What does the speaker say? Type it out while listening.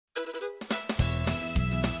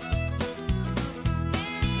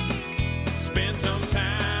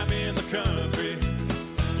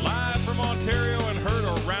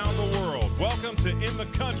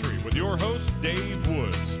the Country with your host, Dave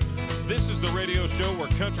Woods. This is the radio show where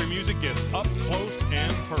country music gets up close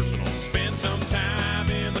and personal. Spend some time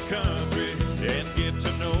in the country and get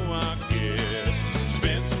to know our guests.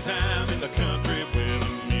 Spend some time in the country where the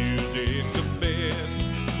music's the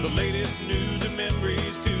best. The latest news and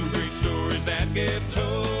memories, two great stories that get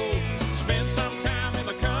told. Spend some time in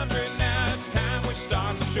the country, now it's time we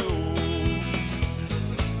start the show.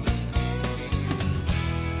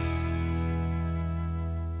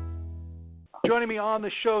 Joining me on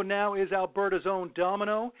the show now is Alberta's own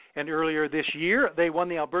Domino, and earlier this year they won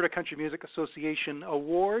the Alberta Country Music Association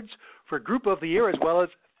Awards for Group of the Year as well as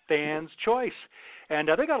Fans' Choice. And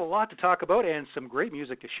they got a lot to talk about and some great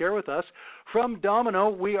music to share with us. From Domino,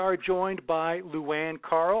 we are joined by Luann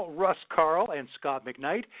Carl, Russ Carl, and Scott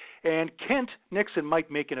McKnight. And Kent Nixon might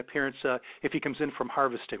make an appearance if he comes in from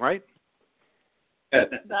harvesting, right?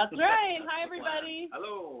 That's right. Hi, everybody.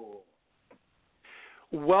 Hello.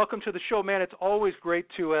 Welcome to the show, man. It's always great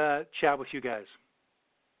to chat with you guys.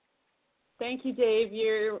 Thank you, Dave.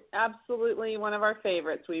 You're absolutely one of our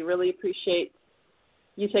favorites. We really appreciate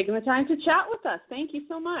you taking the time to chat with us. Thank you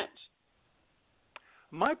so much.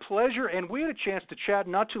 My pleasure, and we had a chance to chat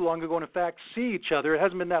not too long ago and, in fact, see each other. It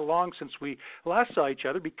hasn't been that long since we last saw each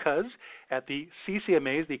other because at the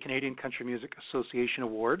ACMAs, the Canadian Country Music Association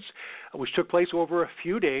Awards, which took place over a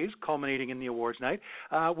few days, culminating in the awards night,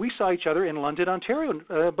 we saw each other in London, Ontario,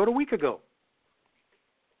 about a week ago.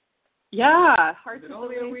 Yeah, hard to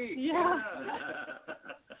only believe. A week. Yeah.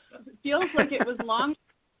 It feels like it was long,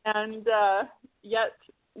 and yet,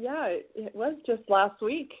 yeah, it was just last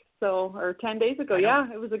week. Or 10 days ago. Yeah,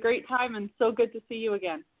 it was a great time and so good to see you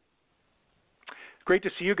again. Great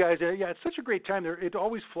to see you guys. Yeah, it's such a great time. It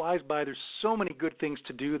always flies by. There's so many good things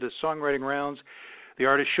to do. The songwriting rounds, the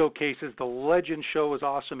artist showcases, the Legend Show is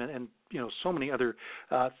awesome, and so many other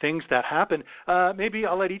things that happen. Maybe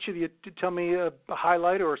I'll let each of you tell me a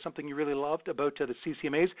highlight or something you really loved about the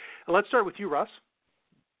CCMAs. Let's start with you, Russ.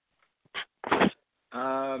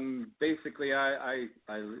 Basically, I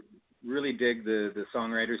really dig the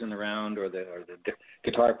songwriters in the round, or the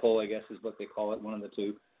guitar pull, I guess is what they call it, one of the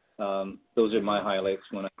two. Those are my highlights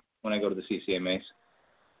when I go to the CCMAs.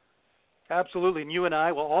 Absolutely, and you and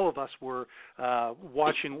I, well, all of us were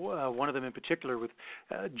watching one of them in particular with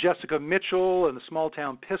Jessica Mitchell and the Small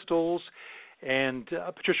Town Pistols, and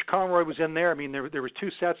Patricia Conroy was in there. I mean, there were two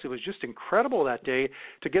sets. It was just incredible that day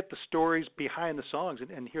to get the stories behind the songs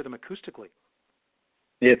and hear them acoustically.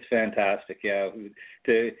 It's fantastic, yeah.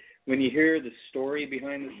 When you hear the story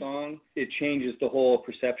behind the song, it changes the whole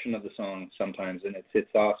perception of the song sometimes, and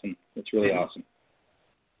it's awesome. It's really awesome.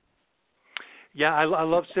 Yeah, I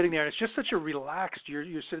love sitting there. It's just such a relaxed. You're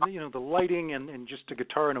sitting, the lighting and just a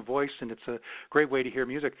guitar and a voice, and it's a great way to hear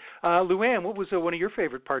music. Luann, what was one of your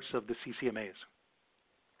favorite parts of the CCMAs?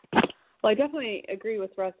 Well, I definitely agree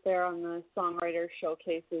with Russ there on the songwriter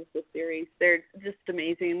showcases, the series. They're just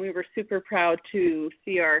amazing. We were super proud to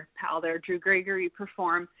see our pal there, Drew Gregory,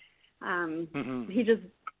 perform. He just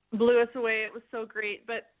blew us away. It was so great.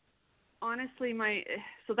 But honestly,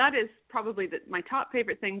 so that is probably my top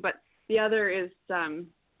favorite thing. But the other is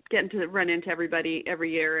getting to run into everybody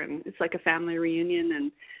every year, and it's like a family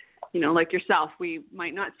reunion. And like yourself, we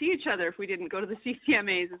might not see each other if we didn't go to the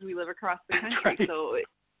CCMAs as we live across the country. Right. So,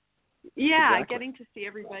 yeah, exactly. Getting to see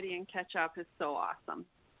everybody and catch up is so awesome.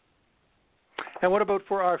 And what about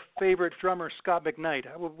for our favorite drummer, Scott McKnight?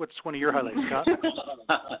 What's one of your highlights, Scott?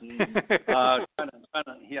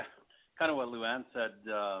 Kind of what Luann said.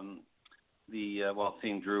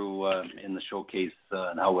 Seeing Drew in the showcase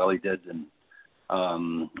and how well he did,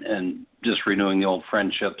 and just renewing the old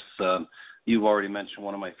friendships. You've already mentioned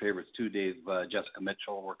one of my favorites too, Dave. Jessica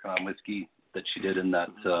Mitchell working on Whiskey that she did in that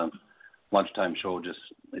lunchtime show.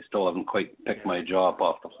 I still haven't quite picked my jaw up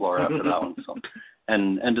off the floor after that one. So,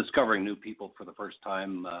 and discovering new people for the first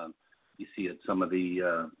time. You see at some of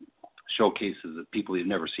the showcases that people you've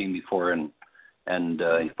never seen before, and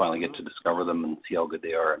you finally get to discover them and see how good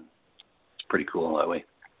they are. And it's pretty cool that way.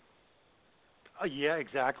 Yeah,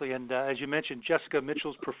 exactly. And as you mentioned, Jessica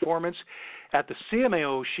Mitchell's performance at the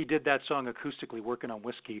CMAO, she did that song acoustically, working on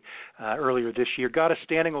Whiskey, earlier this year. Got a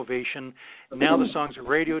standing ovation. Now the song's at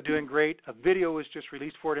radio, doing great. A video was just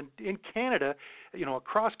released for it. And in Canada,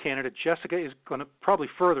 across Canada, Jessica is going to, probably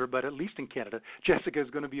further, but at least in Canada, Jessica is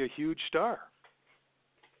going to be a huge star.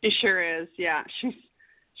 She sure is, yeah.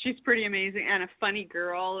 She's pretty amazing and a funny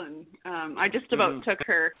girl. And I just about took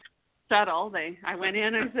her shuttle. I went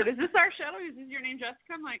in and said, "Is this our shuttle? Is your name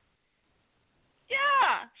Jessica?" I'm like,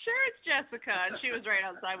 "Yeah, sure, it's Jessica." And she was right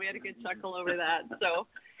outside. We had a good chuckle over that. So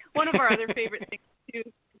one of our other favorite things too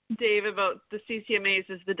Dave, about the CCMAs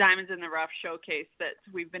is the Diamonds in the Rough showcase that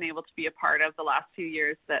we've been able to be a part of the last few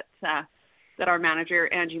years that our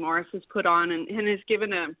manager, Angie Morris, has put on and has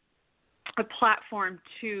given a platform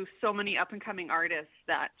to so many up-and-coming artists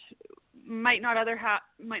that might not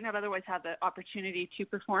otherwise have the opportunity to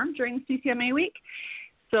perform during CCMA week.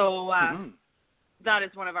 So that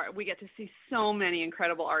is we get to see so many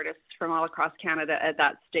incredible artists from all across Canada at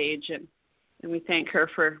that stage, and we thank her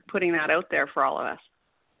for putting that out there for all of us.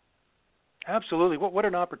 Absolutely. What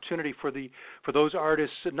an opportunity for those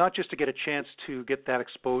artists, not just to get a chance to get that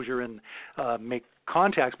exposure and make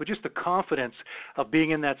contacts, but just the confidence of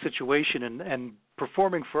being in that situation and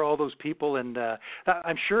performing for all those people. And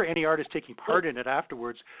I'm sure any artist taking part in it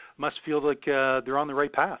afterwards must feel like they're on the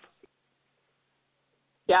right path.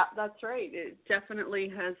 Yeah, that's right. It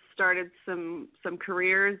definitely has started some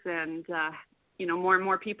careers, and more and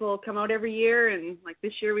more people come out every year. And like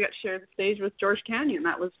this year, we got to share the stage with George Canyon.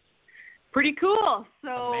 That was pretty cool.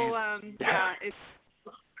 So it's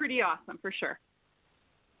pretty awesome for sure.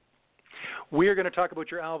 We are going to talk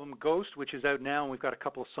about your album Ghost, which is out now, and we've got a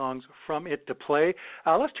couple of songs from it to play.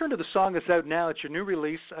 Let's turn to the song that's out now. It's your new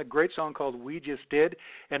release, a great song called We Just Did,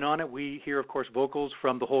 and on it we hear, of course, vocals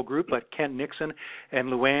from the whole group, but Ken Nixon and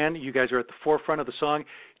Luann. You guys are at the forefront of the song.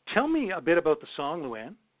 Tell me a bit about the song,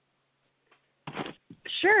 Luann.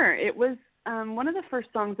 Sure. It was one of the first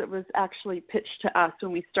songs that was actually pitched to us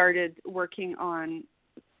when we started working on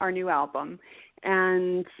our new album,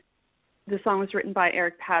 and the song was written by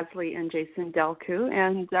Eric Pasley and Jason Delcu,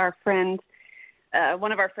 and our friend,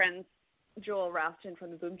 one of our friends, Joel Raston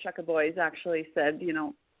from the Boom Chukka Boys, actually said,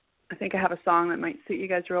 I think I have a song that might suit you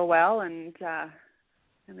guys real well, and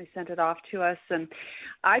they sent it off to us, and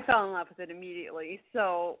I fell in love with it immediately.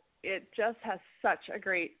 So it just has such a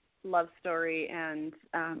great love story, and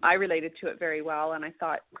I related to it very well, and I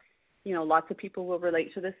thought, lots of people will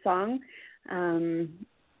relate to this song. How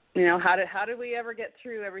did we ever get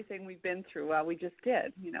through everything we've been through? Well, we just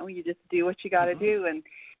did. You just do what you got to do, and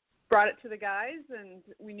brought it to the guys, and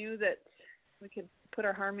we knew that we could put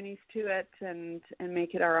our harmonies to it and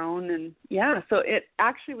make it our own. And so it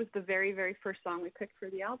actually was the very, very first song we picked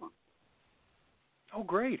for the album. Oh,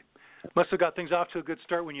 great. Must have got things off to a good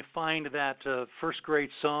start when you find that first great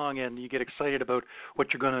song and you get excited about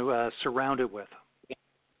what you're going to surround it with.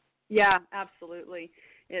 Yeah, absolutely.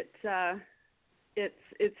 It's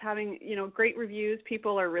having great reviews.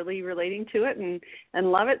 People are really relating to it and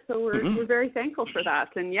love it. So we're very thankful for that.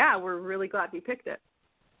 And we're really glad we picked it.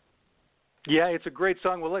 Yeah, it's a great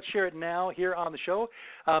song. Well, let's share it now here on the show.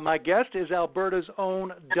 My guest is Alberta's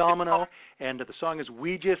own Domino, and the song is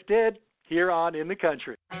We Just Did here on In the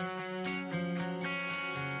Country.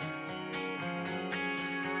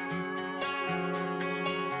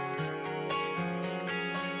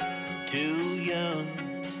 Too young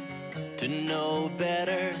to know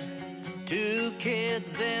better. 2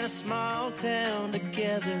 kids in a small town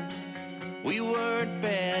together. We weren't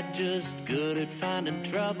bad, just good at finding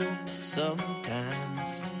trouble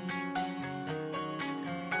sometimes.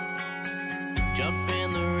 Jump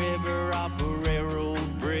in the river off a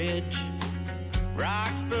railroad bridge.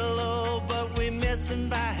 Rocks below, but we missing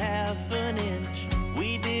by half an inch.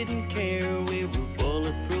 We didn't care, we were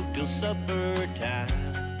bulletproof till supper time.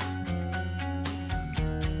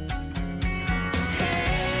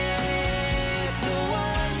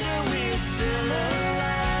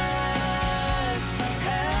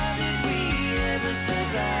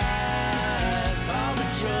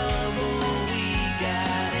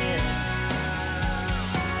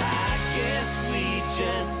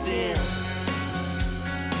 Just did.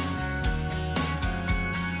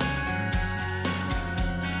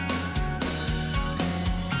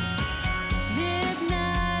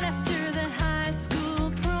 Midnight after the high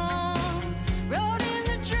school prom, rode in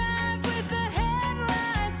the drive with the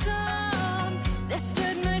headlights on. There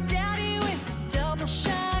stood my daddy with his double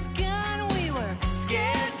shotgun. We were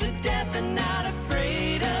scared to death and not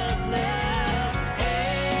afraid of love.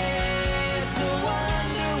 Hey, it's a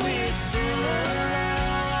wonder we're still alive.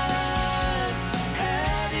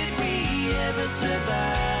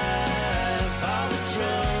 Survive all the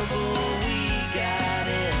trouble we got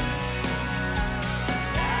in.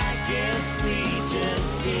 I guess we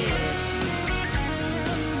just did.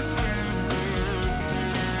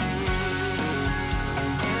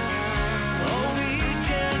 Oh, we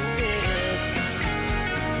just did.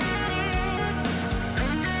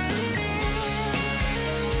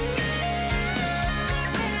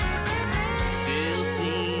 Still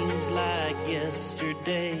seems like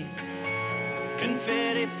yesterday.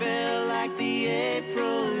 Confetti fell like the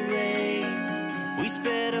April rain. We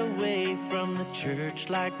sped away from the church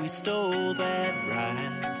like we stole that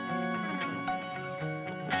ride.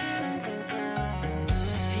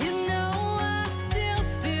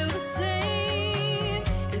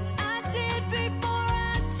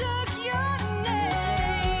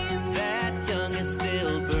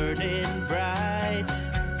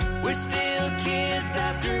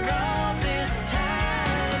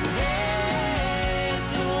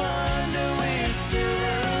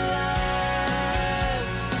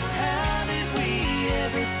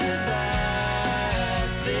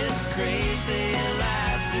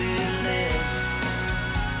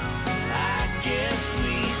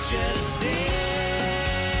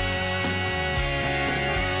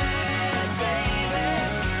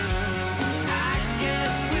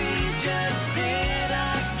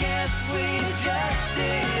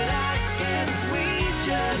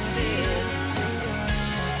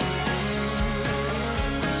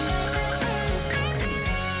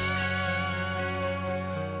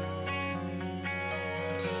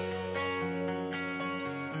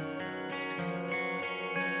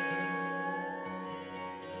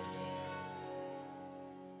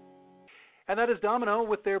 And that is Domino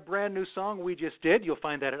with their brand new song We Just Did. You'll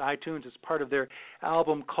find that at iTunes as part of their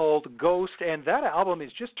album called Ghost. And that album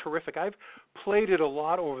is just terrific. I've played it a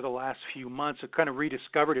lot over the last few months. I kind of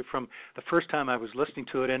rediscovered it from the first time I was listening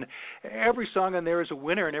to it. And every song on there is a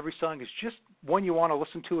winner, and every song is just one you want to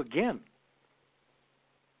listen to again.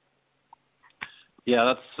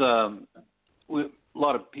 Yeah, that's a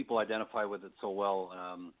lot of people identify with it so well,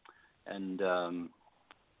 and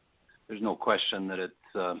there's no question that it's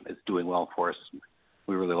doing well for us.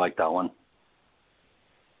 We really like that one.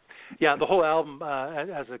 Yeah, the whole album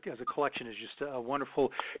as a collection is just a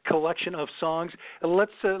wonderful collection of songs.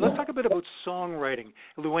 Let's talk a bit about songwriting.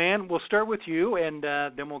 Luann, we'll start with you, and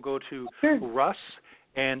then we'll go to Russ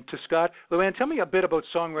and to Scott. Luann, tell me a bit about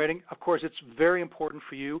songwriting. Of course, it's very important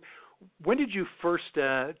for you. When did you first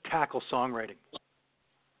tackle songwriting?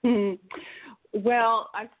 Well,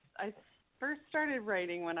 I first started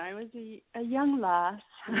writing when I was a young lass.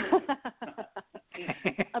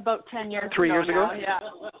 About 10 years ago. 3 years ago? Now. Yeah,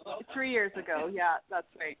 3 years ago. Yeah, that's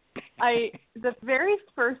right. The very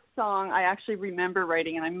first song I actually remember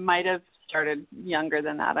writing, and I might have started younger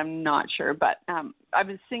than that. I'm not sure, but I've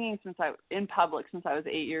been singing in public since I was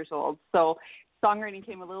 8 years old. So songwriting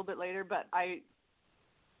came a little bit later, but I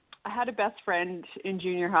had a best friend in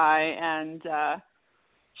junior high, and I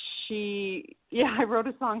wrote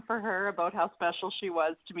a song for her about how special she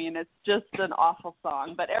was to me, and it's just an awful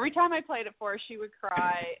song. But every time I played it for her, she would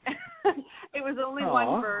cry. It was only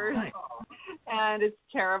one verse, and it's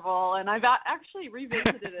terrible. And I've actually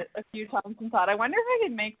revisited it a few times and thought, I wonder if I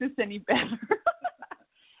could make this any better.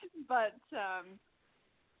 But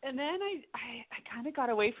and then I kind of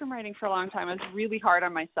got away from writing for a long time. I was really hard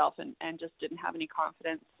on myself and just didn't have any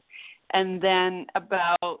confidence. And then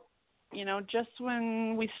about just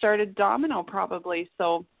when we started Domino probably.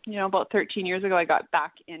 So, about 13 years ago, I got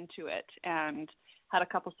back into it and had a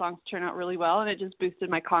couple songs turn out really well, and it just boosted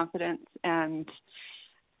my confidence. And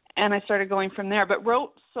I started going from there, but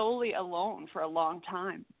wrote solely alone for a long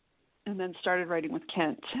time, and then started writing with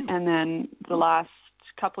Kent. And then the last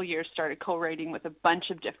couple years started co-writing with a bunch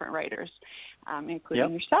of different writers,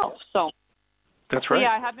 including yourself. So that's right.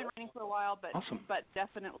 Yeah, I have been writing for a while, but awesome. But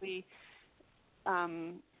definitely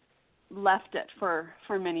left it for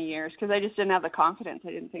many years because I just didn't have the confidence. I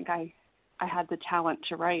didn't think I had the talent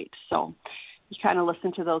to write. So you kind of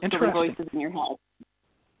listen to those silly voices in your head.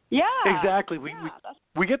 Yeah, exactly. We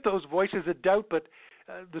get those voices of doubt, but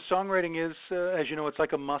the songwriting is, as you know, it's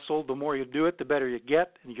like a muscle. The more you do it, the better you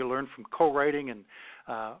get, and you learn from co-writing and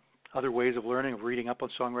other ways of learning, of reading up on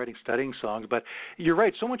songwriting, studying songs. But you're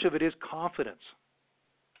right. So much of it is confidence.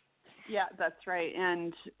 Yeah, that's right.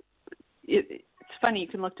 And it's funny, you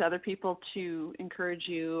can look to other people to encourage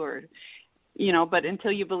you or, but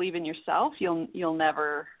until you believe in yourself, you'll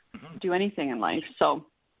never do anything in life. So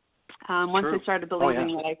once I started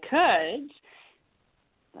believing that I could,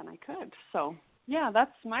 then I could. So, yeah,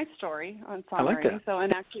 that's my story on songwriting. I like that. So,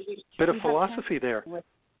 and actually, bit of philosophy there.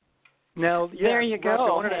 Now, there you go. Russ,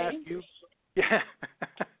 I wanted to ask you. Yeah.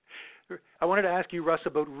 I wanted to ask you, Russ,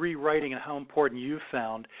 about rewriting and how important you've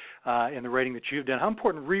found in the writing that you've done. How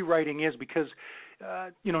important rewriting is because,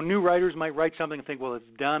 new writers might write something and think, well, it's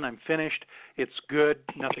done, I'm finished, it's good,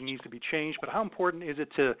 nothing needs to be changed. But how important is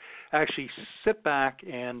it to actually sit back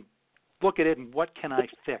and look at it and what can I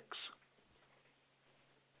fix?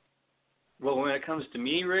 Well, when it comes to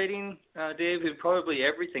me writing, Dave, it's probably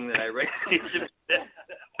everything that I write needs to be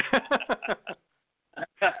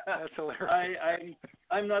That's hilarious.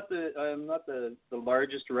 I'm not the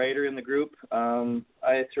largest writer in the group.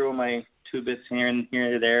 I throw my 2 bits here and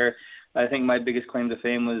there. I think my biggest claim to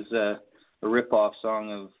fame was a rip-off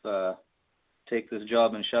song of "Take This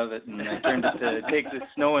Job and Shove It," and I turned it to "Take This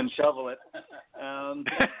Snow and Shovel It."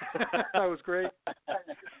 That was great.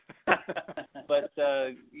 But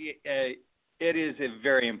it is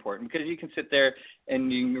very important because you can sit there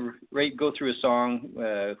and you go through a song.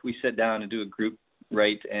 If we sit down and do a group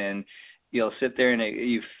write, and you'll sit there and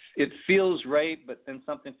it feels right, but then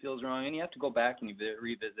something feels wrong, and you have to go back and you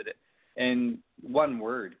revisit it. And one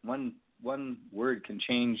word can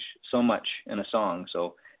change so much in a song.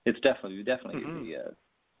 So it's definitely the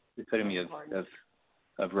epitome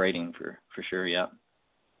of writing for sure. Yeah.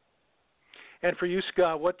 And for you,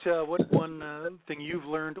 Scott, what one thing you've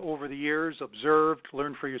learned over the years, observed,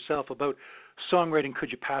 learned for yourself about songwriting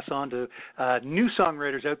could you pass on to new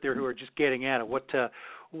songwriters out there who are just getting at it? What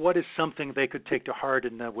is something they could take to heart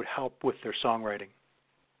and that would help with their songwriting?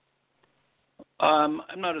 I'm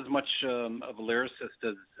not as much of a lyricist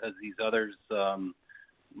as these others.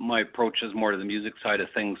 My approach is more to the music side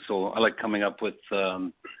of things, so I like coming up with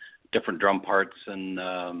different drum parts and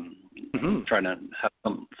trying to have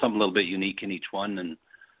something a little bit unique in each one, and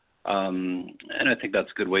I think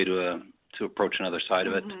that's a good way to approach another side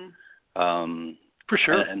of it. For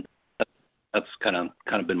sure. And that's kind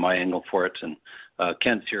of been my angle for it. And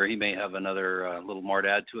Kent's here; he may have another little more to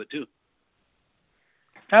add to it too.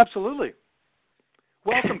 Absolutely.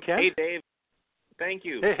 Welcome, Ken. Hey, Dave. Thank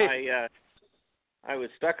you. Hey. I was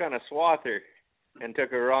stuck on a swather and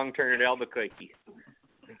took a wrong turn at Albuquerque.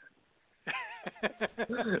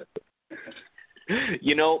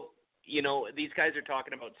 You know, these guys are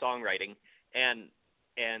talking about songwriting,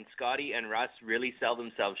 and Scotty and Russ really sell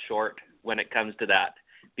themselves short when it comes to that,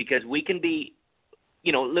 because we can be,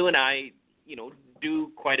 Lou and I,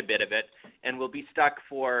 do quite a bit of it, and we'll be stuck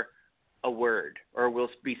for a word, or we'll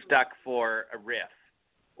be stuck for a riff,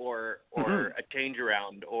 or a change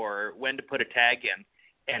around, or when to put a tag in.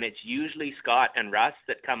 And it's usually Scott and Russ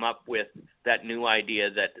that come up with that new idea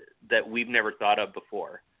that we've never thought of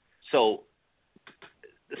before. So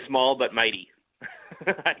small but mighty,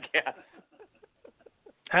 I guess.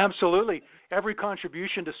 Absolutely. Every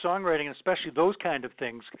contribution to songwriting, especially those kind of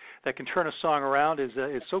things that can turn a song around, is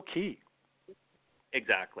so key.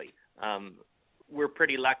 Exactly. We're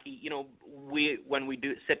pretty lucky. When we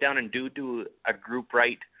do sit down and do a group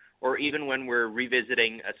write, or even when we're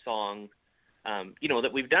revisiting a song,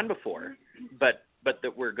 that we've done before, but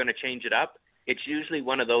that we're going to change it up, it's usually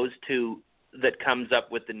one of those two that comes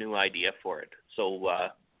up with the new idea for it. So,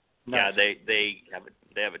 nice. Yeah, they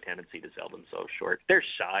have a tendency to sell themselves short. They're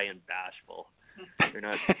shy and bashful. They're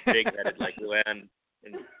not big-headed like Luann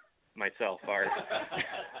and myself are.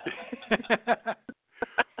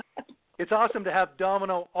 It's awesome to have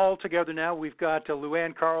Domino all together now. We've got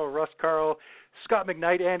Luann Carl, Russ Carl, Scott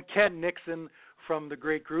McKnight, and Ken Nixon from the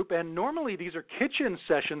great group. And normally these are kitchen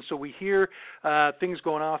sessions, so we hear things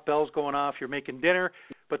going off, bells going off, you're making dinner.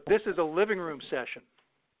 But this is a living room session.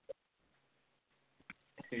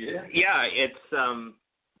 Yeah, it's a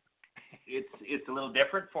little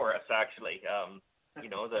different for us, actually.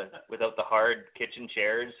 Without the hard kitchen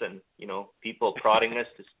chairs and people prodding us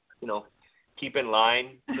to keep in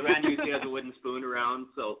line. Luann usually has a wooden spoon around,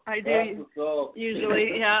 so I do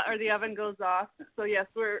usually, yeah, or the oven goes off. So yes,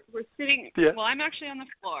 we're sitting. Yeah. Well, I'm actually on the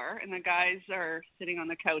floor, and the guys are sitting on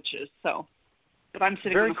the couches. So, but I'm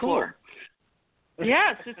sitting Very on the cool. floor.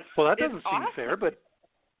 Yes. Well, that doesn't it's seem awesome. fair, but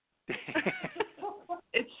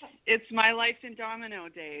it's my life in Domino,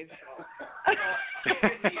 Dave.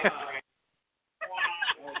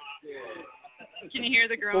 Can you hear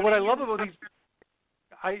the groaning? Well, what I love about these,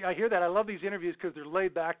 I hear that. I love these interviews because they're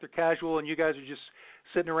laid back, they're casual, and you guys are just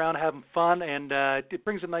sitting around having fun, and it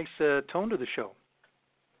brings a nice tone to the show.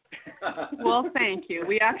 Well, thank you.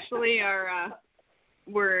 We actually are.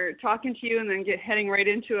 We're talking to you and then heading right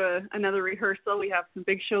into another rehearsal. We have some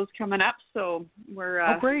big shows coming up, so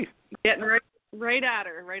we're great. Getting right at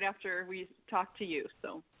her right after we talk to you.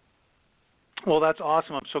 So. Well, that's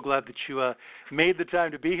awesome. I'm so glad that you made the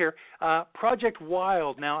time to be here. Project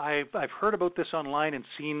Wild. Now, I've heard about this online and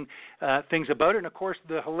seen things about it, and of course,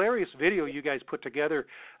 the hilarious video you guys put together,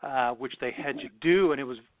 which they had you do, and it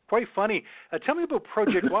was quite funny. Tell me about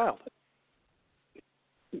Project Wild.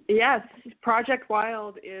 Yes, Project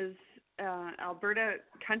Wild is Alberta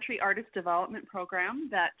Country Artist Development Program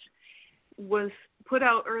that was put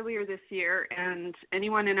out earlier this year, and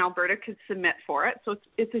anyone in Alberta could submit for it. So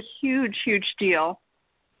it's a huge, huge deal.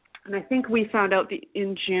 And I think we found out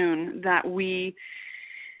in June that we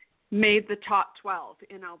made the top 12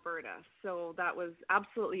 in Alberta. So that was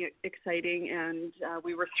absolutely exciting, and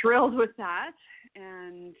we were thrilled with that.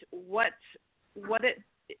 And what it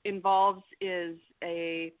involves is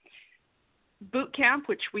a boot camp,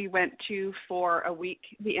 which we went to for a week,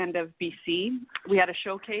 the end of BC. We had a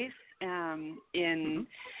showcase in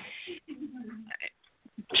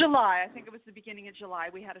July. I think it was the beginning of July.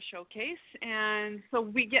 We had a showcase, and so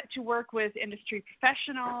we get to work with industry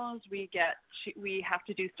professionals. We have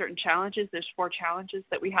to do certain challenges. There's 4 challenges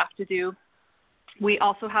that we have to do. We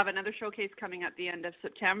also have another showcase coming at the end of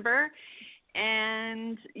September.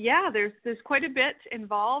 And yeah, there's quite a bit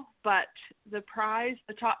involved, but the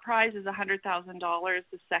top prize is $100,000.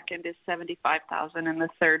 The second is $75,000, and the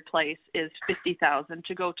third place is $50,000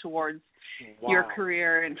 to go towards your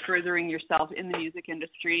career and furthering yourself in the music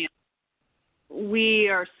industry. We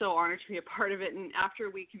are so honored to be a part of it. And after a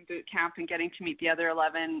week in boot camp and getting to meet the other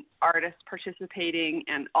 11 artists participating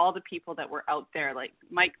and all the people that were out there, like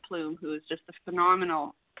Mike Plume, who is just a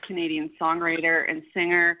phenomenal Canadian songwriter and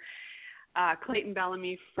singer. Clayton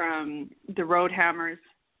Bellamy from the Roadhammers.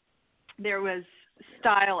 There was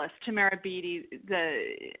stylist Tamara Beatty,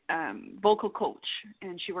 the vocal coach,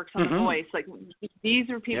 and she works on The Voice. Like, these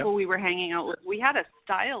are people we were hanging out with. We had a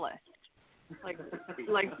stylist like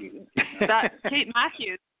that Kate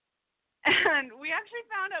Matthews. And we actually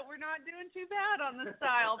found out we're not doing too bad on the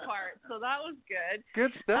style part, so that was good.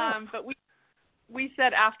 Good stuff. But we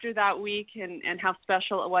said after that week and how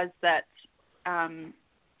special it was that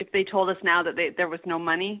if they told us now that there was no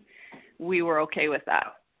money, we were okay with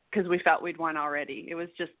that because we felt we'd won already. It was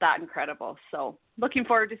just that incredible. So looking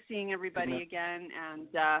forward to seeing everybody again. And,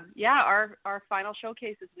 our final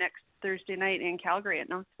showcase is next Thursday night in Calgary at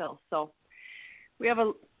Knoxville. So we have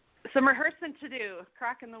some rehearsing to do,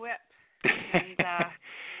 cracking the whip. And,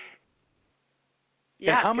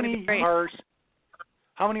 how many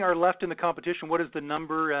are left in the competition? What is the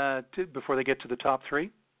number before they get to the top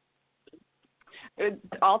 3?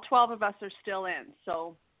 All 12 of us are still in,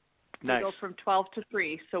 so nice. We go from 12 to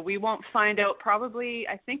 3. So we won't find out probably,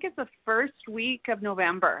 I think it's the first week of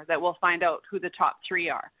November that we'll find out who the top 3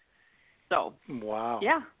 are. So wow.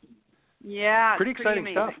 Yeah. Pretty exciting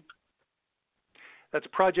stuff. That's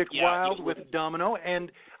Project Wild with Domino.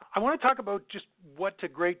 And I want to talk about just what a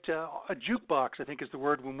great a jukebox, I think is the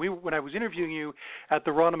word. When I was interviewing you at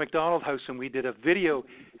the Ronald McDonald House and we did a video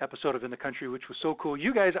episode of In the Country, which was so cool.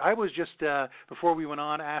 You guys, I was just, before we went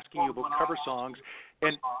on, asking you about cover songs.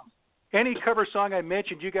 And any cover song I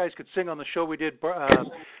mentioned, you guys could sing on the show. We did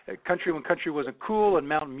Country When Country Wasn't Cool and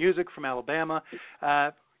Mountain Music from Alabama.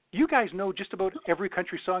 You guys know just about every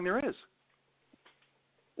country song there is.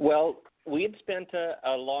 Well, we had spent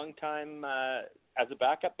a long time as a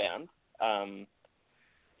backup band,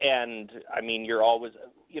 and I mean, you're always,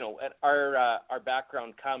 our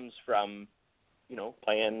background comes from,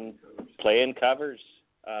 playing covers.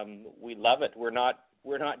 We love it. We're not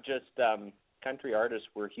just country artists.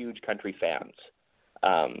 We're huge country fans,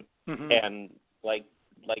 and like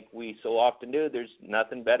we so often do, there's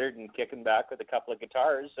nothing better than kicking back with a couple of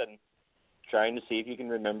guitars and trying to see if you can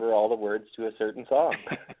remember all the words to a certain song.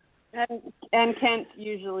 And Kent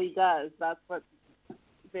usually does. That's what's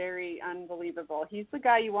very unbelievable. He's the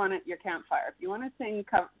guy you want at your campfire. If you want to sing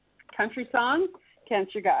country songs,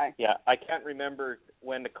 Kent's your guy. Yeah, I can't remember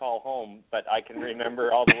when to call home, but I can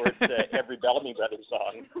remember all the words to every Bellamy Brothers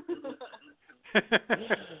song.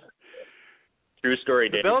 True story,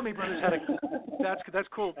 Dave. The Bellamy Brothers had that's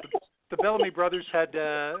cool. The Bellamy Brothers had,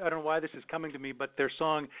 I don't know why this is coming to me, but their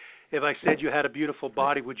song, If I Said You Had a Beautiful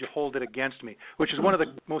Body, Would You Hold It Against Me, which is one of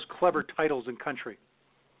the most clever titles in country.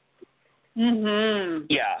 Mm-hmm.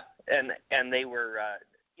 Yeah, and they were,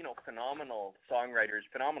 phenomenal songwriters,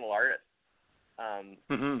 phenomenal artists. And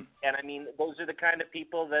I mean, those are the kind of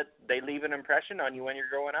people that they leave an impression on you when you're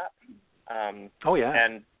growing up. And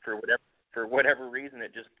for whatever reason,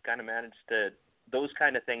 it just kind of those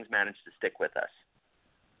kind of things managed to stick with us.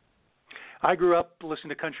 I grew up listening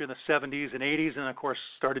to country in the 70s and 80s, and of course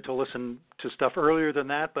started to listen to stuff earlier than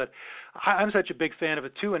that, but I'm such a big fan of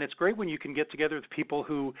it too, and it's great when you can get together with people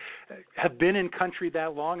who have been in country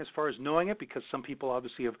that long as far as knowing it, because some people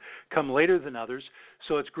obviously have come later than others.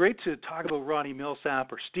 So it's great to talk about Ronnie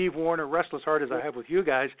Millsap or Steve Wariner, Restless Heart, as I have with you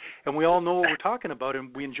guys, and we all know what we're talking about,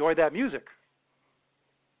 and we enjoy that music.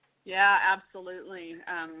 Yeah, absolutely.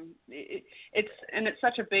 It's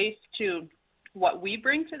such a base to what we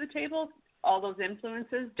bring to the table. All those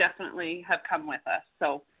influences definitely have come with us.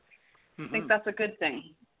 So I think that's a good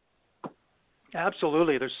thing.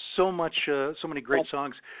 Absolutely. There's so many great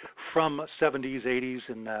songs from 70s, 80s,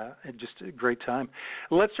 and just a great time.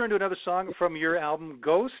 Let's turn to another song from your album,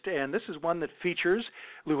 Ghost, and this is one that features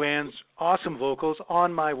Luann's awesome vocals,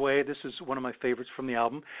 On My Way. This is one of my favorites from the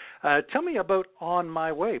album. Tell me about On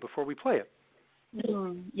My Way before we play it.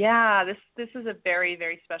 Yeah, this is a very,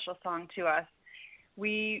 very special song to us.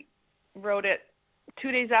 We wrote it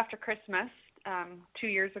 2 days after Christmas, 2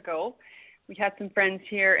 years ago. We had some friends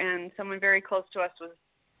here, and someone very close to us was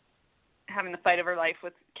having the fight of her life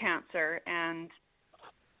with cancer, and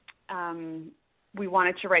we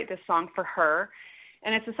wanted to write this song for her.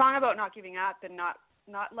 And it's a song about not giving up and not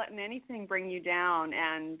letting anything bring you down.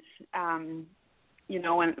 And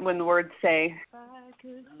when the words say,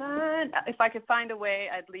 if I could find a way,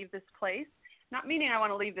 I'd leave this place. Not meaning I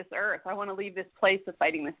want to leave this earth. I want to leave this place of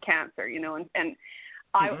fighting this cancer, and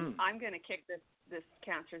I'm going to kick this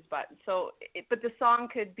cancer's butt. So, but the song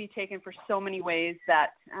could be taken for so many ways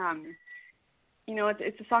that,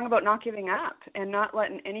 it's a song about not giving up and not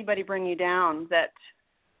letting anybody bring you down. That,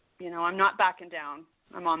 I'm not backing down.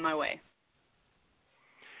 I'm on my way.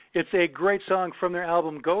 It's a great song from their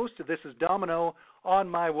album Ghost. This is Domino, On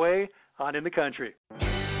My Way, on In the Country.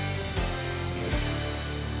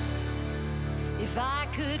 If I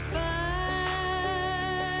could find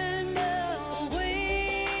a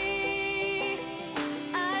way,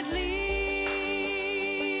 I'd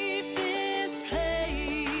leave this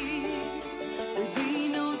place.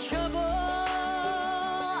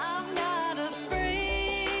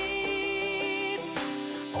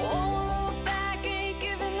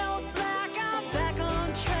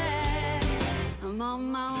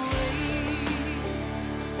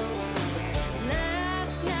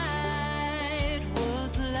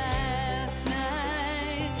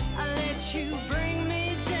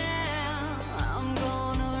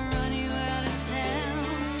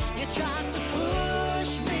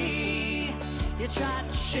 You tried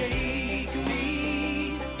to shake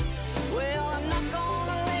me. Well, I'm not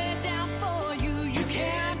gonna lay down for you. You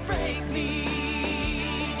can't break me.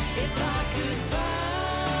 If I could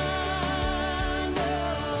find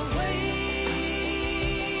a way,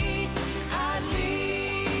 I'd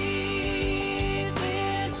leave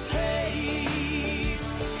this place.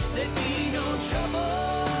 There'd be no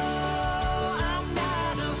trouble. I'm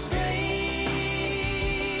not afraid.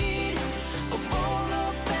 I won't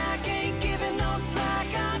look back, ain't giving no slack.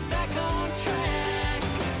 I'm back on track.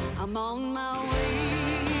 I'm on my way.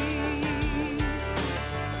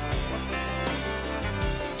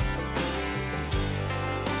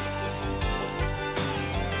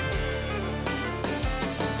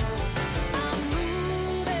 I'm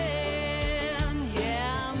moving,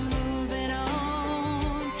 yeah, I'm moving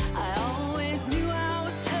on. I always knew I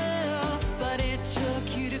was tough, but it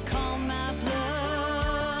took you to call my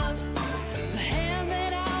bluff. The hand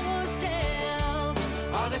that I was dealt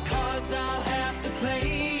are the cards I'll have to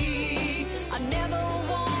play. I never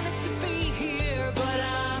wanted to be here, but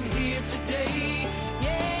I'm here today.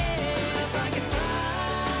 Yeah, if I could find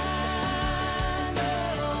a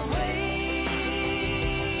way,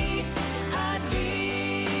 I'd leave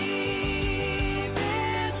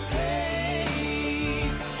this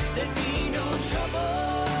place. There'd be no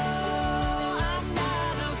trouble. I'm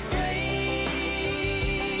not afraid.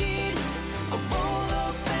 I won't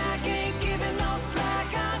look back, ain't giving no slack.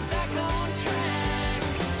 I'm back on track.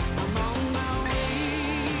 I'm on my way.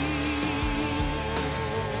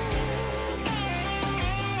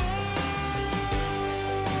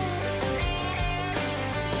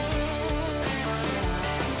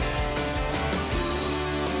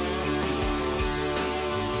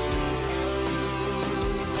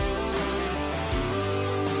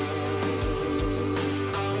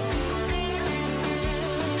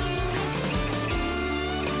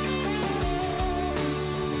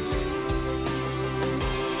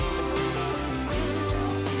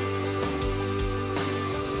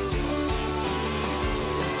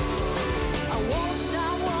 I won't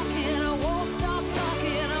stop walking, I won't stop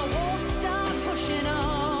talking, I won't stop pushing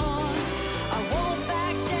on. I won't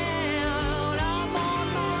back down, I'm on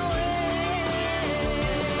my way.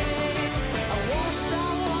 I won't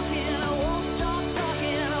stop walking, I won't stop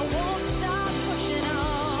talking, I won't stop pushing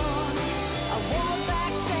on. I won't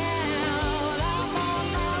back down, I'm on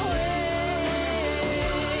my way.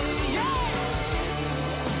 Yeah.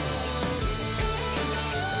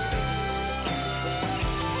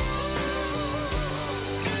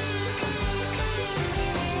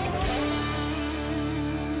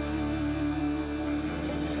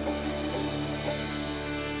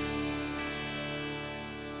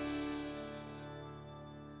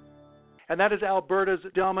 And that is Alberta's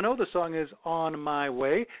Domino. The song is On My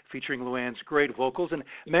Way, featuring Luann's great vocals. And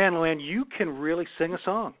man, Luann, you can really sing a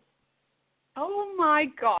song. Oh my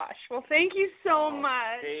gosh. Well, thank you so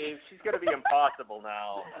much. Dave, she's going to be impossible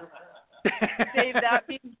now. Dave, that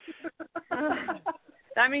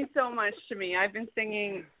means so much to me. I've been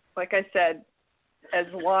singing, like I said, as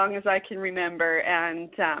long as I can remember, and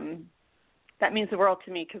that means the world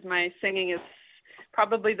to me because my singing is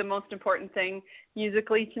probably the most important thing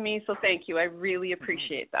musically to me. So thank you. I really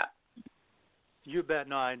appreciate that. You bet.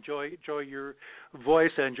 No, I enjoy your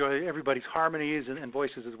voice. I enjoy everybody's harmonies and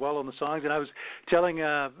voices as well on the songs. And I was telling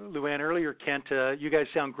Luann earlier, Kent, you guys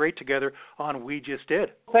sound great together on We Just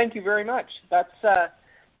Did. Thank you very much. That's, that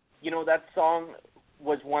song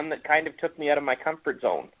was one that kind of took me out of my comfort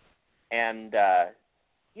zone. And,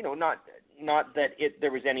 not that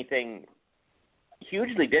there was anything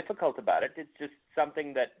hugely difficult about it. It's just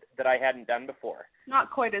something that I hadn't done before.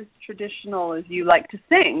 Not quite as traditional as you like to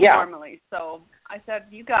sing normally. So I said,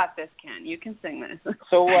 you got this, Ken. You can sing this.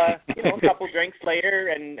 So, a couple drinks later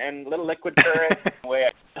and a little liquid courage.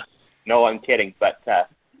 No, I'm kidding. But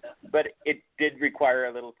it did require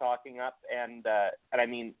a little talking up. And I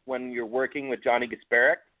mean, when you're working with Johnny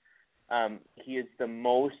Gasparic, he is the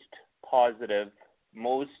most positive,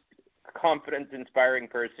 most confidence-inspiring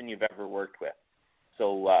person you've ever worked with.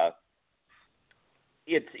 So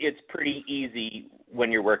it's pretty easy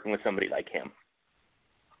when you're working with somebody like him.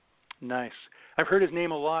 Nice. I've heard his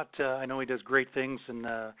name a lot. I know he does great things, and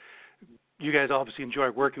you guys obviously enjoy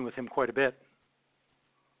working with him quite a bit.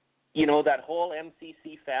 That whole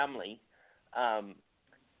MCC family,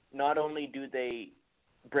 not only do they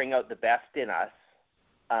bring out the best in us,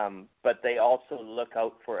 but they also look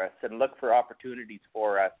out for us and look for opportunities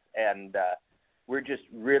for us, and we're just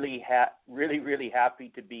really happy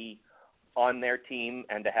to be on their team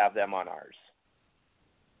and to have them on ours.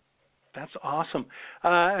 That's awesome.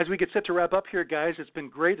 As we get set to wrap up here, guys, it's been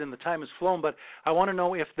great and the time has flown, but I want to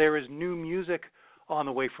know if there is new music on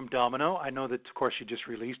the way from Domino. I know that, of course, you just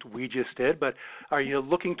released, we just did, but are you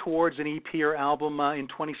looking towards an EP or album in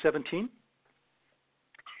 2017?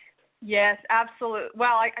 Yes, absolutely.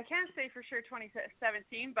 Well, I can't say for sure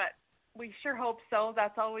 2017, but we sure hope so.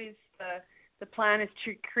 That's always the plan, is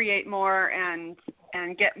to create more and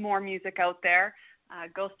get more music out there.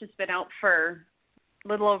 Ghost has been out for a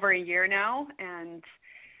little over a year now, and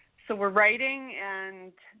so we're writing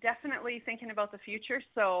and definitely thinking about the future,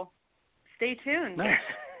 so stay tuned. Nice.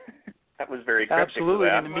 That was very cryptic. Absolutely.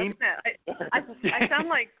 Luann. In the mean- I sound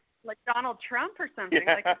like Donald Trump or something,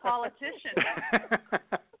 like a politician.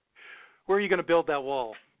 Where are you going to build that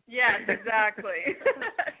wall? Yes, exactly.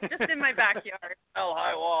 Just in my backyard. Hell,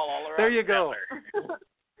 high wall all around. There you go. Stellar.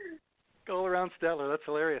 Go around Stellar. That's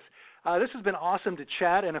hilarious. This has been awesome to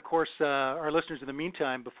chat, and of course, our listeners in the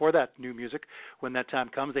meantime, before that new music, when that time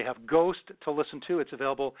comes, they have Ghost to listen to. It's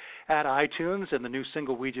available at iTunes, and the new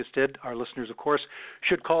single we just did. Our listeners, of course,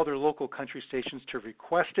 should call their local country stations to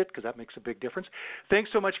request it, because that makes a big difference.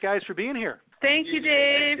 Thanks so much, guys, for being here. Thank you,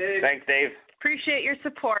 Dave. Thanks, Dave. Appreciate your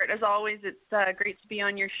support. As always, it's great to be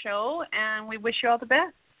on your show, and we wish you all the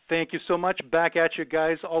best. Thank you so much. Back at you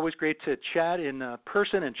guys. Always great to chat in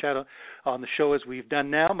person and chat on the show as we've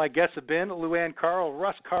done now. My guests have been Luann Carl,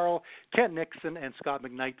 Russ Carl, Kent Nixon, and Scott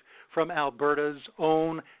McKnight from Alberta's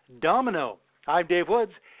own Domino. I'm Dave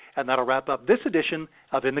Woods, and that'll wrap up this edition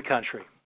of In the Country.